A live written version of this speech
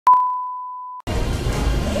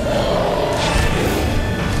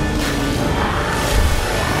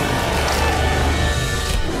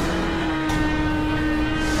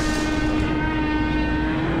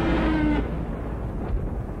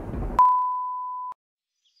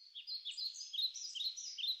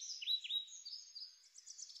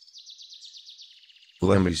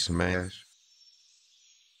Lemme smash.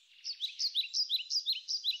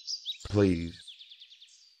 Please.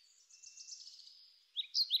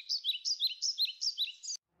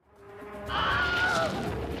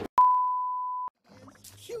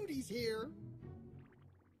 Cutie's here.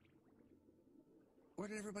 Where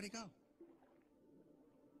did everybody go?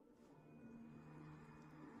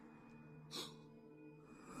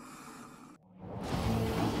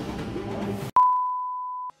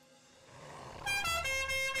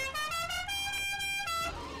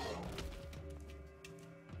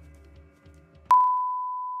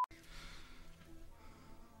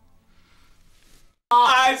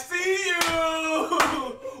 I see you!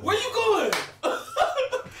 Where you going?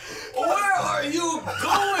 Where are you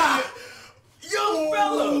going? Young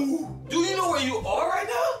fella! Do you know where you are right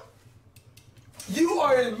now? You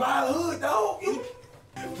are in my hood, dog.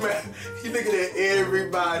 Man, you looking at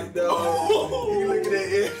everybody, dog. You looking at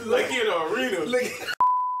everybody. Like in the arena. Look at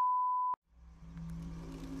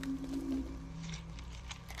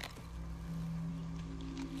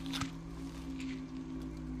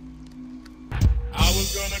I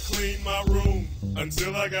was gonna clean my room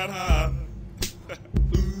until I got high.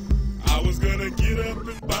 I was gonna get up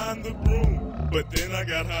and find the broom, but then I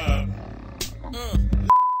got high.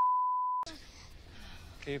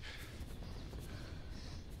 Keep.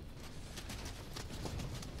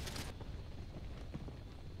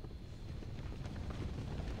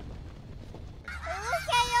 Look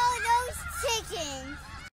at all those chickens.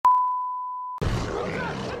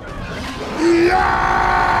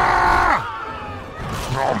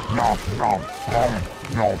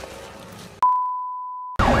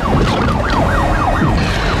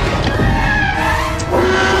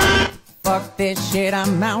 Fuck this shit,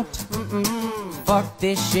 I'm out. Fuck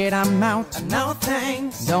this shit, I'm out. No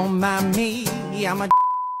thanks. Don't mind me, I'm a.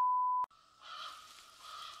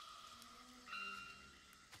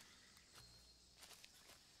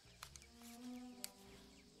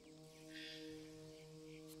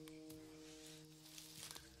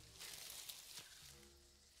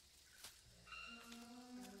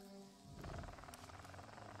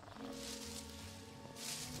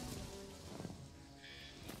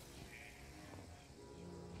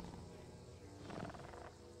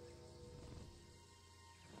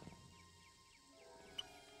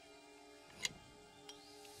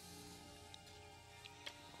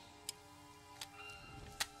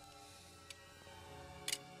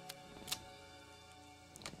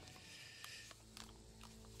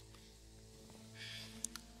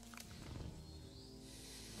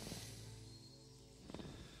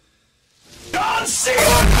 Oh shit.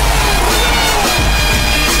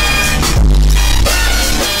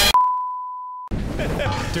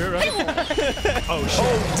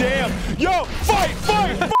 Oh damn. Yo, fight,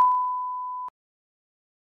 fight, fight.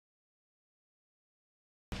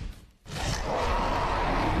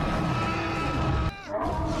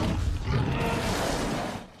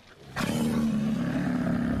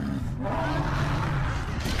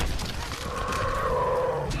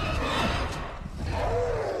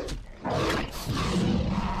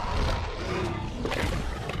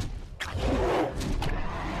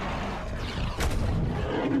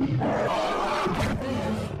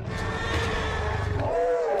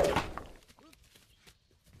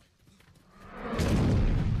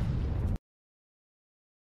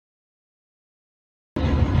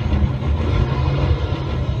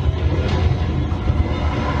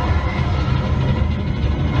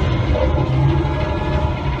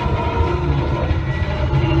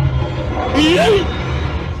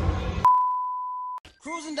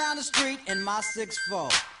 Cruising down the street in my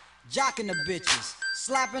 6'4", jocking the bitches,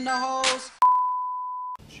 slapping the hoes.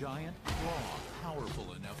 Giant claw,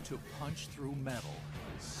 powerful enough to punch through metal.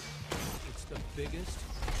 It's the biggest,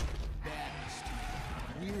 baddest,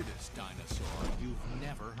 weirdest dinosaur you've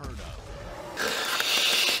never heard of.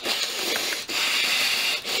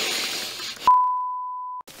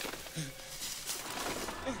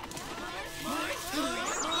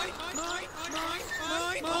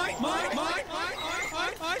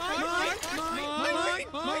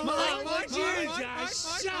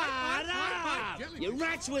 Shut up! You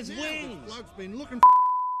rats with wings! Bloke's been looking for